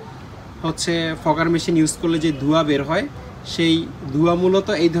হচ্ছে ফগার মেশিন ইউজ করলে যে ধোঁয়া বের হয়, সেই ধোঁয়া মূলত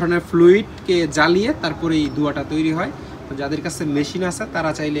এই ধরনের ফ্লুইডকে জ্বালিয়ে তারপরে এই ধোঁয়াটা তৈরি হয়। যাদের কাছে মেশিন আছে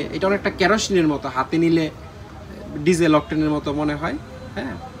তারা চাইলে, এটা অনেকটা কেরোসিনের মতো, হাতে নিলে ডিজেল অকটেনের মতো মনে হয়।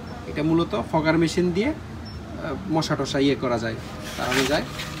 হ্যাঁ, এটা মূলত ফগার মেশিন দিয়ে মশা টশা করা যায়, তাড়ানো যায়।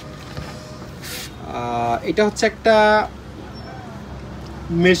 এটা হচ্ছে একটা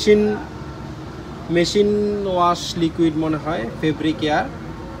মেশিন ওয়াশ লিকুইড মনে হয়, ফেব্রিক এয়ার,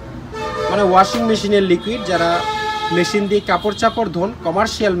 মানে ওয়াশিং মেশিনের লিকুইড। যারা মেশিন দিয়ে কাপড় চাপড় ধোন,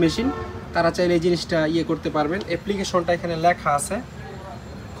 কমার্শিয়াল মেশিন, তারা চাইলে এই জিনিসটা করতে পারবেন। অ্যাপ্লিকেশনটা এখানে লেখা আছে,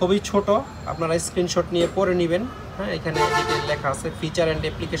 খুবই ছোট, আপনারা স্ক্রিনশট নিয়ে পরে নেবেন। হ্যাঁ, এখানে লেখা আছে, ফিচার অ্যান্ড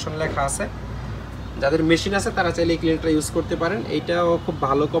অ্যাপ্লিকেশন লেখা আছে। যাদের মেশিন আছে তারা চাইলে এই ক্লিনারটা ইউজ করতে পারেন। এইটাও খুব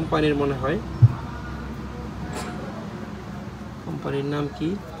ভালো কোম্পানির মনে হয়। কোম্পানির নাম কি?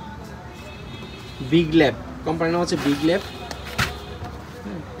 Big lab. কোম্পানির নাম হচ্ছে বিগ ল্যাব।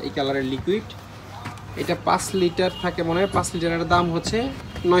 এই কালারের লিকুইড। এটা 5 লিটার থাকে মনে হয়। 5 লিটারের দাম হচ্ছে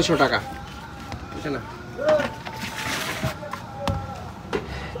 900 টাকা। এটা না,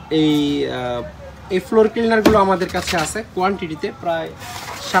 এই ফ্লোর ক্লিনারগুলো আমাদের কাছে আছে কোয়ান্টিটিতে, প্রায়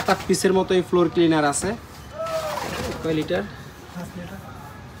 7-8 পিসের মতো এই ফ্লোর ক্লিনার আছে। কয় লিটার?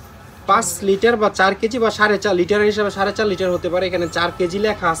 5 লিটার বা 4 কেজি বা 4.5 লিটার হিসাবে 4.5 লিটার হতে পারে। এখানে 4 কেজি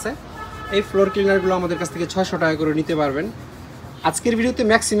লেখা আছে। এই ফ্লোর ক্লিনারগুলো আমাদের কাছ থেকে 600 টাকা করে নিতে পারবেন। আজকের ভিডিওতে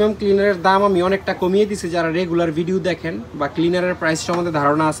ম্যাক্সিমাম ক্লিনারের দাম আমি অনেকটা কমিয়ে দিয়েছি। যারা রেগুলার ভিডিও দেখেন বা ক্লিনারের প্রাইস সম্বন্ধে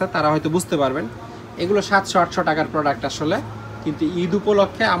ধারণা আছে তারা হয়তো বুঝতে পারবেন। এগুলো 700-800 টাকার প্রোডাক্ট আসলে, কিন্তু ঈদ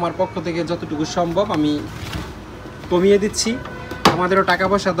উপলক্ষে আমার পক্ষ থেকে যতটুকু সম্ভব আমি কমিয়ে দিচ্ছি। আমাদেরও টাকা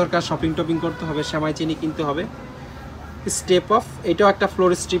পয়সা দরকার, শপিং টপিং করতে হবে, সেমাই চিনি কিনতে হবে। স্টেপ অফ, এটাও একটা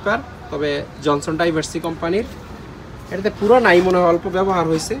ফ্লোর স্ট্রিপার, তবে জনসন ডাইভার্সি কোম্পানির। এটাতে পুরো নাই মনে হয়, অল্প ব্যবহার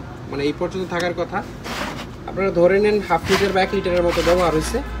হয়েছে, মানে এই পর্যন্ত থাকার কথা। আপনারা ধরে নেন 1/2 লিটার বা 1 লিটারের মতো ব্যবহার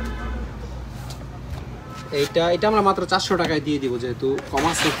হয়েছে। এটা আমরা মাত্র 400 টাকায় দিয়ে দিব, যেহেতু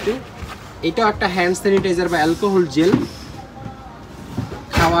কমার্স একটু। এটাও একটা হ্যান্ড স্যানিটাইজার বা অ্যালকোহল জেল।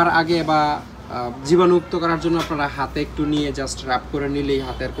 খাওয়ার আগে বা জীবাণুমুক্ত করার জন্য আপনারা হাতে একটু নিয়ে জাস্ট রাব করে নিলেই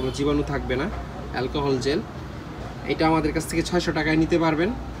হাতে আর কোনো জীবাণু থাকবে না। অ্যালকোহল জেল, এটা আমাদের কাছ থেকে 600 টাকায় নিতে পারবেন।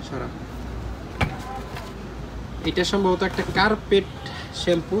 এটা সম্ভবত একটা কার্পেট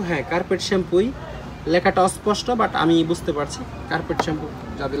শ্যাম্পু। হ্যাঁ, কার্পেট শ্যাম্পুই, লেখাটা অস্পষ্ট বাট আমি বুঝতে পারছি। কার্পেট শ্যাম্পু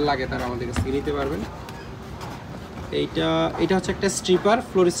যাদের লাগে তারা আমাদের কাছ থেকে নিতে পারবেন। এটা হচ্ছে একটা stripper,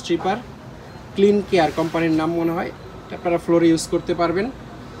 floor stripper, clean care কোম্পানির নাম মনে হয়। আপনারা ফ্লোরে ইউজ করতে পারবেন।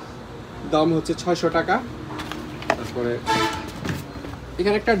 দাম হচ্ছে 600 টাকা। তারপরে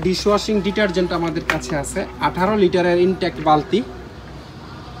এখানে একটা ডিশওয়াশিং ডিটারজেন্ট আমাদের কাছে আছে, 18 লিটারের ইনটেক্ট বালতি।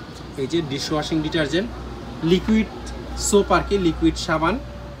 এই যে ডিশওয়াশিং ডিটারজেন্ট, লিকুইড সোপ আর কি, লিকুইড সাবান।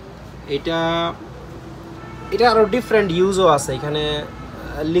 এটা আরও ডিফারেন্ট ইউজও আছে। এখানে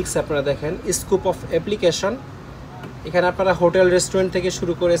লিখছে আপনারা দেখেন, স্কোপ অফ অ্যাপ্লিকেশন। এখানে আপনারা হোটেল রেস্টুরেন্ট থেকে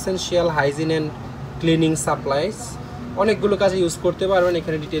শুরু করে essential hygiene and cleaning supplies অনেকগুলো কাজে ইউজ করতে পারবেন।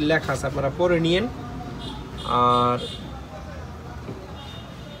 এখানে ডিটেল লেখা আছে, আপনারা পড়ে নিয়েন। আর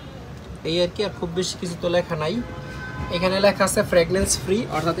এই আর কি, আর খুব বেশি কিছু তো লেখা নাই। এখানে লেখা আছে ফ্র্যাগনেন্স ফ্রি,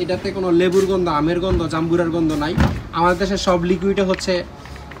 অর্থাৎ এটাতে কোনো লেবুর গন্ধ, আমের গন্ধ, জাম্বুরার গন্ধ নাই। আমাদের দেশের সব লিকুইডে হচ্ছে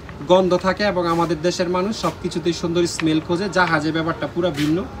গন্ধ থাকে এবং আমাদের দেশের মানুষ সব কিছুতেই সুন্দর স্মেল খোঁজে। জাহাজে ব্যাপারটা পুরো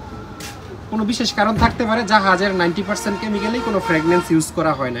ভিন্ন, কোনো বিশেষ কারণ থাকতে পারে। জাহাজের 90% কেমিক্যালেই কোনো ফ্র্যাগনেন্স ইউজ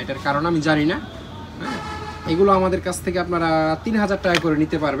করা হয় না, এটার কারণ আমি জানি না। হ্যাঁ, এগুলো আমাদের কাছ থেকে আপনারা 3000 টাকা করে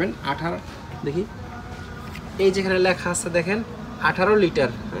নিতে পারবেন। 18 দেখি, এই যেখানে লেখা আছে দেখেন 18 লিটার।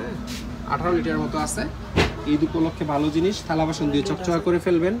 হ্যাঁ, 18 লিটার মতো আছে। ঈদ উপলক্ষে ভালো জিনিস, থালা বাসন দিয়ে চকচকা করে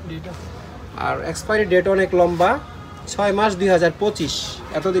ফেলবেন। আর এক্সপায়ারি ডেট অনেক লম্বা, 6 মাস 2025।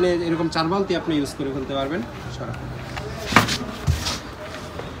 এতদিনে এরকম 4 বালতি আপনি ইউজ করে ফেলতে পারবেন।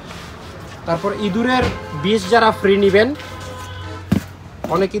 তারপর ইঁদুরের বিষ যারা ফ্রি নেবেন,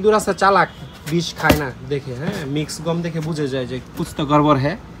 অনেক ইঁদুর আছে চালাক, বিষ খায় না দেখে, হ্যাঁ, মিক্স গম দেখে বুঝে যায় যে কুছ তো গড়বড়।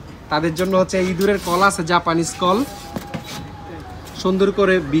 হ্যাঁ, তাদের জন্য হচ্ছে ইঁদুরের কল আছে, জাপানিজ কল। সুন্দর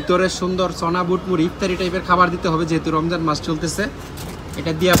করে ভিতরে সুন্দর চনা বুট মুড়ি ইত্যাদি টাইপের খাবার দিতে হবে, যেহেতু রমজান মাস চলতেছে।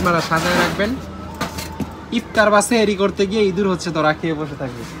 এটা দিয়ে আপনারা সাজায় রাখবেন। ইফতার বাসে এরি করতে গিয়ে ইঁদুর হচ্ছে ধরা খেয়ে বসে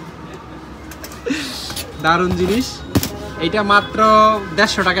থাকবে। দারুণ জিনিস। এটা মাত্র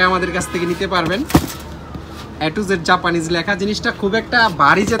 150 টাকায় আমাদের কাছ থেকে নিতে পারবেন। এ টু জেড জাপানিজ লেখা। জিনিসটা খুব একটা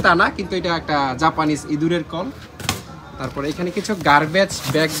ভারী যে তা না, কিন্তু এটা একটা জাপানিজ ইঁদুরের কল। তারপরে এখানে কিছু গার্বেজ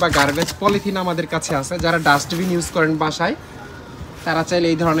ব্যাগ বা গার্বেজ পলিথিন আমাদের কাছে আছে। যারা ডাস্টবিন ইউজ করেন বাসায়, তারা চাইলে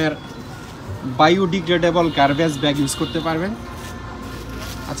এই ধরনের বায়োডিগ্রেডেবল গার্বেজ ব্যাগ ইউজ করতে পারবেন।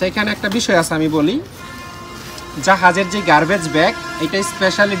 আচ্ছা, এখানে একটা বিষয় আছে আমি বলি। জাহাজের যে গার্বেজ ব্যাগ, এটা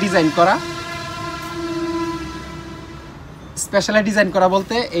স্পেশালি ডিজাইন করা। স্পেশালি ডিজাইন করা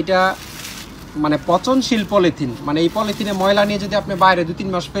বলতে এটা মানে পচনশীল পলিথিন। মানে এই পলিথিনে ময়লা নিয়ে যদি আপনি বাইরে 2-3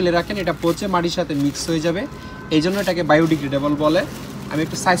 মাস ফেলে রাখেন, এটা পচে মাটির সাথে মিক্স হয়ে যাবে। এই জন্য এটাকে বায়োডিগ্রেডেবল বলে। আমি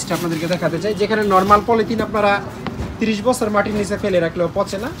একটু সাইজটা আপনাদেরকে দেখাতে চাই। যেখানে নর্মাল পলিথিন আপনারা 30 বছর মাটির নিচে ফেলে রাখলেও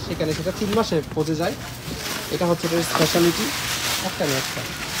পচে না, সেখানে সেটা 3 মাসে পচে যায়। এটা হচ্ছে এটার স্পেশালিটি। একটা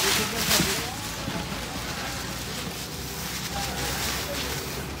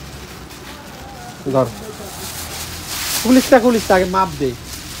ধর, খুলিসটা আগে মাপ দে,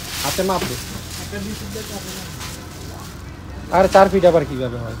 হাতে মাপ দে। আর 4 ফিট আবার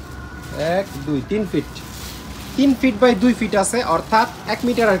কিভাবে হয়? 1 2 3 ফিট। 3 ফিট বাই 2 ফিট আছে, অর্থাৎ 1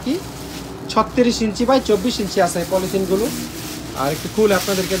 মিটার আর কি। 36 ইঞ্চি বাই 24 ইঞ্চি আছে পলিথিনগুলো। আর একটু খুলে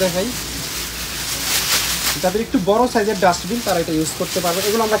আপনাদেরকে দেখাই। যাদের একটু বড় সাইজের ডাস্টবিন, তারা এটা ইউজ করতে পারবে।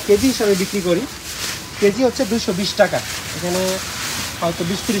 এগুলো আমরা কেজি হিসাবে বিক্রি করি। কেজি হচ্ছে 220 টাকা। এখানে হয়তো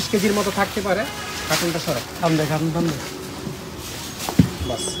 20-30 কেজির মতো থাকতে পারে। কার্টুনটা সরা থাম দে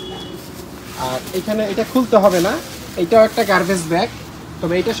বাস। আর এখানে এটা খুলতে হবে না, এটাও একটা গার্বেজ ব্যাগ।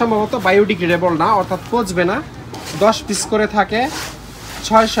 তবে এটা সম্ভবত বায়োডিগ্রেডেবল না, অর্থাৎ পচবে না। 10 পিস করে থাকে,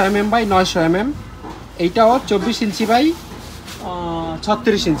 600 mm বাই 900 mm। এইটাও 24 ইঞ্চি বাই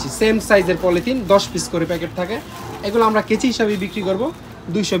 36 ইঞ্চি, সেম সাইজের পলিথিন। 10 পিস করে প্যাকেট থাকে। এগুলো আমরা কেজি হিসাবে বিক্রি করব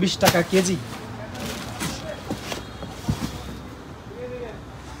 220 টাকা কেজি।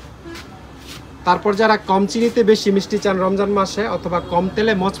 তারপর যারা কম চিনিতে বেশি মিষ্টি চান রমজান মাসে, অথবা কম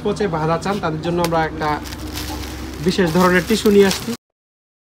তেলে মচমচে ভাজা চান, তাদের জন্য আমরা একটা বিশেষ ধরনের টিস্যু নিয়ে আসছি।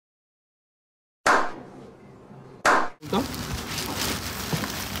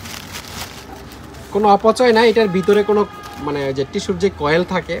 কোনো অপচয় নাই, এটার ভিতরে কোনো মানে যে টিস্যুর যে কয়েল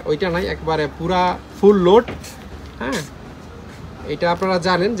থাকে ওইটা নাই, একবারে পুরা ফুল লোড। হ্যাঁ, এটা আপনারা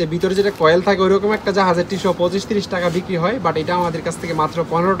জানেন যে ভিতরে যেটা কয়েল থাকে ওইরকম একটা জাহাজের টিস্যু 25-30 টাকা বিক্রি হয়, বাট এটা আমাদের কাছ থেকে মাত্র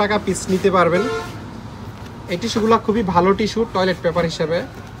 15 টাকা পিস নিতে পারবেন। এই টিস্যুগুলো খুবই ভালো টিস্যু, টয়লেট পেপার হিসাবে,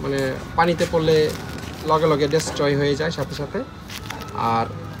 মানে পানিতে পড়লে লগে লগে ডেস্ট্রয় হয়ে যায় সাথে সাথে। আর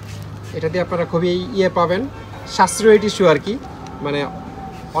এটা দিয়ে আপনারা খুবই পাবেন, সাশ্রয়ী টিস্যু আর কি, মানে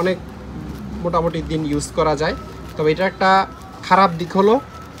অনেক মোটামুটি দিন ইউজ করা যায়। তবে এটা একটা খারাপ দিক হলো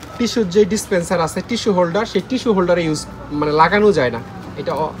টিস্যুর যে ডিসপেন্সার আছে, টিস্যু হোল্ডার, সেই টিস্যু হোল্ডারে মানে লাগানো যায় না।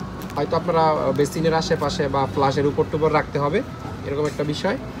 এটা হয়তো আপনারা বেসিনের আশেপাশে বা ফ্লাশের উপর টুপর রাখতে হবে, এরকম একটা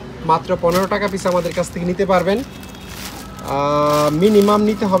বিষয়। মাত্র 15 টাকা পিস আমাদের কাছ থেকে নিতে পারবেন। মিনিমাম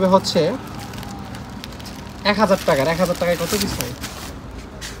নিতে হবে হচ্ছে 1000 টাকার। 1000 টাকায় কত পিস হয়?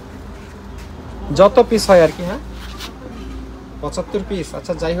 যত পিস হয় আর কি। হ্যাঁ, 75 পিস।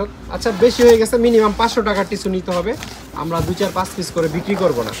 আচ্ছা যাই হোক, আচ্ছা বেশি হয়ে গেছে, মিনিমাম 500 টাকার টিস্যু নিতে হবে, আমরা 2-4-5 পিস করে বিক্রি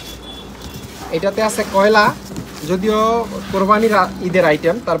করব না। এটাতে আছে কয়লা, যদিও কোরবানির ঈদের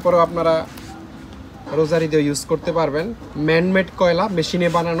আইটেম, তারপরেও আপনারা রোজার ঈদে ইউজ করতে পারবেন। ম্যানমেড কয়লা, মেশিনে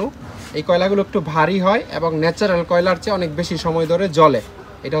বানানো। এই কয়লাগুলো একটু ভারী হয় এবং ন্যাচারাল কয়লার চেয়ে অনেক বেশি সময় ধরে জ্বলে,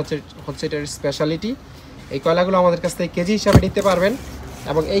 এটা হচ্ছে এটার স্পেশালিটি। এই কয়লাগুলো আমাদের কাছ থেকে কেজি হিসাবে নিতে পারবেন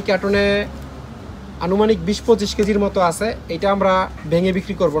এবং এই কার্টুনে আনুমানিক 20-25 কেজির মতো আছে। এটা আমরা ভেঙে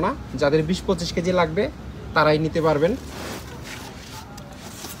বিক্রি করব না, যাদের 20-25 কেজি লাগবে তারাই নিতে পারবেন।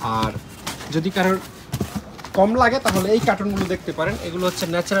 আর যদি কারোর কম লাগে তাহলে এই কার্টুনগুলো দেখতে পারেন। এগুলো হচ্ছে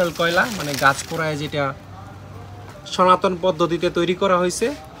ন্যাচারাল কয়লা, মানে গাছ পোড়ায় যেটা সনাতন পদ্ধতিতে তৈরি করা হয়েছে।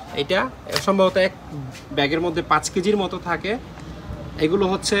 এটা সম্ভবত এক ব্যাগের মধ্যে 5 কেজির মতো থাকে। এগুলো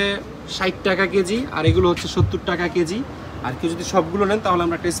হচ্ছে 60 টাকা কেজি আর এগুলো হচ্ছে 70 টাকা কেজি। আর কেউ যদি সবগুলো নেন তাহলে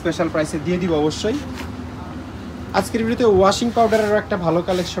আমরা একটা স্পেশাল প্রাইসে দিয়ে দিব অবশ্যই। আজকের ভিডিওতে ওয়াশিং পাউডারেরও একটা ভালো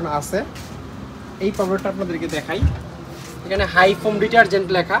কালেকশন আছে। এই পাউডারটা আপনাদেরকে দেখাই। এখানে হাই ফোম ডিটারজেন্ট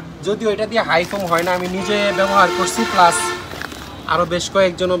লেখা, যদিও এটা দিয়ে হাই ফোম হয় না, আমি নিজে ব্যবহার করছি, প্লাস আরও বেশ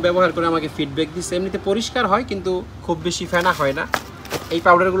কয়েকজনও ব্যবহার করে আমাকে ফিডব্যাক দিচ্ছে। এমনিতে পরিষ্কার হয় কিন্তু খুব বেশি ফেনা হয় না। এই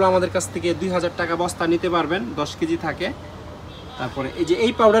পাউডারগুলো আমাদের কাছ থেকে 2000 টাকা বস্তা নিতে পারবেন, 10 কেজি থাকে। তারপরে এই যে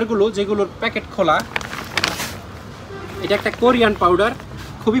এই পাউডারগুলো যেগুলোর প্যাকেট খোলা, এটা একটা কোরিয়ান পাউডার,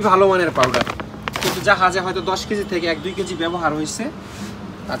 খুবই ভালো মানের পাউডার, কিন্তু জাহাজে হয়তো 10 কেজি থেকে 1-2 কেজি ব্যবহার হয়েছে।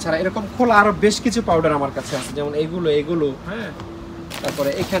 তাছাড়া এরকম খোলা আরও বেশ কিছু পাউডার আমার কাছে আছে, যেমন এগুলো হ্যাঁ। তারপরে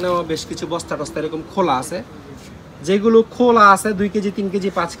এখানেও বেশ কিছু বস্তা টস্তা এরকম খোলা আছে। যেগুলো খোলা আছে 2 KG, 3 KG,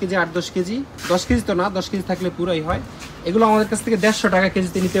 5 KG, 8-10 KG, 10 KG তো না, 10 কেজি থাকলে পুরোই হয়। এগুলো আমাদের কাছ থেকে 150 টাকা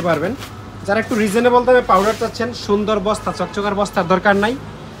কেজিতে নিতে পারবেন। যারা একটু রিজনেবল দামে পাউডার চাচ্ছেন, সুন্দর বস্তা, চকচকার বস্তার দরকার নাই,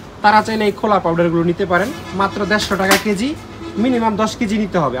 তারা চাইলে এই খোলা পাউডারগুলো নিতে পারেন। মাত্র 150 টাকা কেজি, মিনিমাম 10 কেজি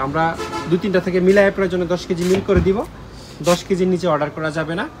নিতে হবে। আমরা 2-3টা থেকে মিলাই প্রয়োজনে 10 কেজি মিল করে দিব, 10 কেজির নিচে অর্ডার করা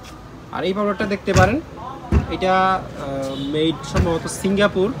যাবে না। আর এই পাউডারটা দেখতে পারেন, এটা মেড সম্ভবত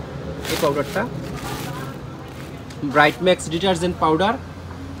সিঙ্গাপুর। এই পাউডারটা ব্রাইট ম্যাক্স ডিটারজেন্ট পাউডার,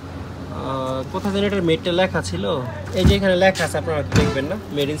 কোথায় যেন এটার মেডটা লেখা ছিল, এই যে এখানে লেখা আছে, আপনারা দেখবেন না,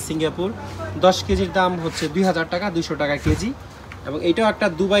 মেড ইন সিঙ্গাপুর। 10 কেজির দাম হচ্ছে 2000 টাকা, 200 টাকা কেজি। এবং এটাও একটা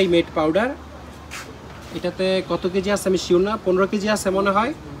দুবাই মেড পাউডার। এটাতে কত কেজি আছে আমি শিওর না, 15 কেজি আছে মনে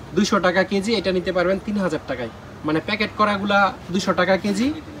হয়, 200 টাকা কেজি। এটা নিতে পারবেন 3000 টাকায়, মানে প্যাকেট করাগুলা 200 টাকা কেজি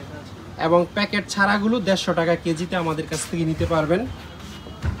এবং প্যাকেট ছাড়াগুলো 150 টাকা কেজিতে আমাদের কাছ থেকে নিতে পারবেন।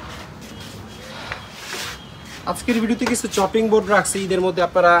 আজকের ভিডিওতে কিছু চপিং বোর্ড রাখছি, ঈদের মধ্যে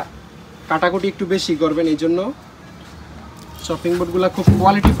আপনারা কাটাকুটি একটু বেশি করবেন, এই জন্য চপিং বোর্ডগুলো খুব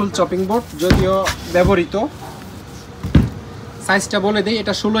কোয়ালিটিফুল চপিং বোর্ড, যদিও ব্যবহৃত। সাইজটা বলে দিই,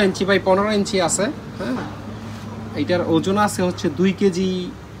 এটা 16 ইঞ্চি বাই 15 ইঞ্চি আছে। হ্যাঁ, এইটার ওজন আছে হচ্ছে 2 কেজি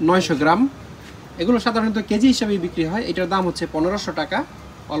 900 গ্রাম। এগুলো সাধারণত কেজি হিসাবে বিক্রি হয়। এটার দাম হচ্ছে 1500 টাকা,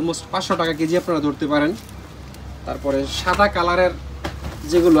 অলমোস্ট 500 টাকা কেজি আপনারা ধরতে পারেন। তারপরে সাদা কালারের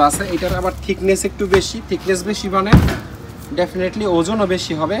যেগুলো আছে, এটার আবার থিকনেস একটু বেশি, থিকনেস বেশি মানে ডেফিনেটলি ওজনও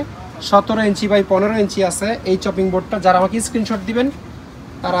বেশি হবে। 17 ইঞ্চি বাই 15 ইঞ্চি আছে এই চপিং বোর্ডটা। যারা আমাকে স্ক্রিনশট দিবেন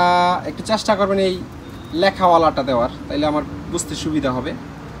তারা একটু চেষ্টা করবেন এই লেখাওয়ালাটা দেওয়ার, তাইলে আমার বুঝতে সুবিধা হবে।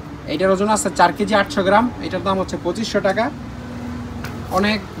 এইটার ওজন আছে 4 কেজি 800 গ্রাম। এটার দাম হচ্ছে 2500 টাকা।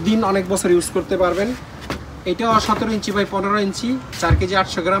 অনেক দিন অনেক বছর ইউজ করতে পারবেন। এটাও 17 ইঞ্চি বাই 15 ইঞ্চি, 4 কেজি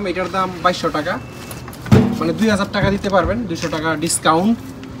 800 গ্রাম। এটার দাম 2200 টাকা, মানে 2000 টাকা দিতে পারবেন, 200 টাকা ডিসকাউন্ট।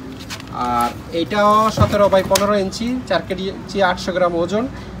 আর এইটাও 17 বাই 15 ইঞ্চি, 4 কেজি 800 গ্রাম ওজন।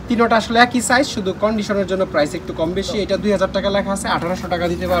 তিনোটা আসলে একই সাইজ, শুধু কন্ডিশনের জন্য প্রাইস একটু কম বেশি। এটা 2000 টাকা লেখা আছে, 1800 টাকা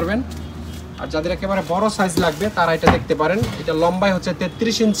দিতে পারবেন। আর যাদের একেবারে বড় সাইজ লাগবে তারা এটা দেখতে পারেন। এটা লম্বায় হচ্ছে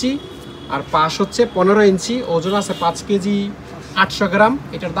 33 ইঞ্চি আর পাশ হচ্ছে 15 ইঞ্চি, ওজন আছে 5 কেজি 800 গ্রাম।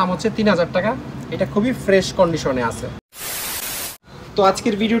 এটার দাম হচ্ছে 3000 টাকা। এটা খুবই ফ্রেশ কন্ডিশনে আছে। তো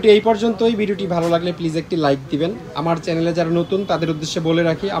আজকের ভিডিওটি এই পর্যন্তই। ভিডিওটি ভালো লাগলে প্লিজ একটি লাইক দিবেন। আমার চ্যানেলে যারা নতুন তাদের উদ্দেশ্যে বলে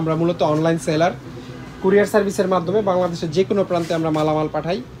রাখি, আমরা মূলত অনলাইন সেলার, কুরিয়ার সার্ভিসের মাধ্যমে বাংলাদেশের যে কোনো প্রান্তে আমরা মালামাল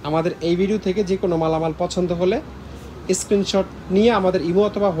পাঠাই। আমাদের এই ভিডিও থেকে যে কোনো মালামাল পছন্দ হলে স্ক্রিনশট নিয়ে আমাদের ইমো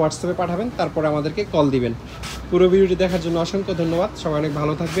অথবা হোয়াটসঅ্যাপে পাঠাবেন, তারপরে আমাদেরকে কল দিবেন। পুরো ভিডিওটি দেখার জন্য অসংখ্য ধন্যবাদ। সবাই অনেক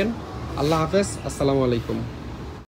ভালো থাকবেন। আল্লাহ হাফেজ, আসসালামু আলাইকুম।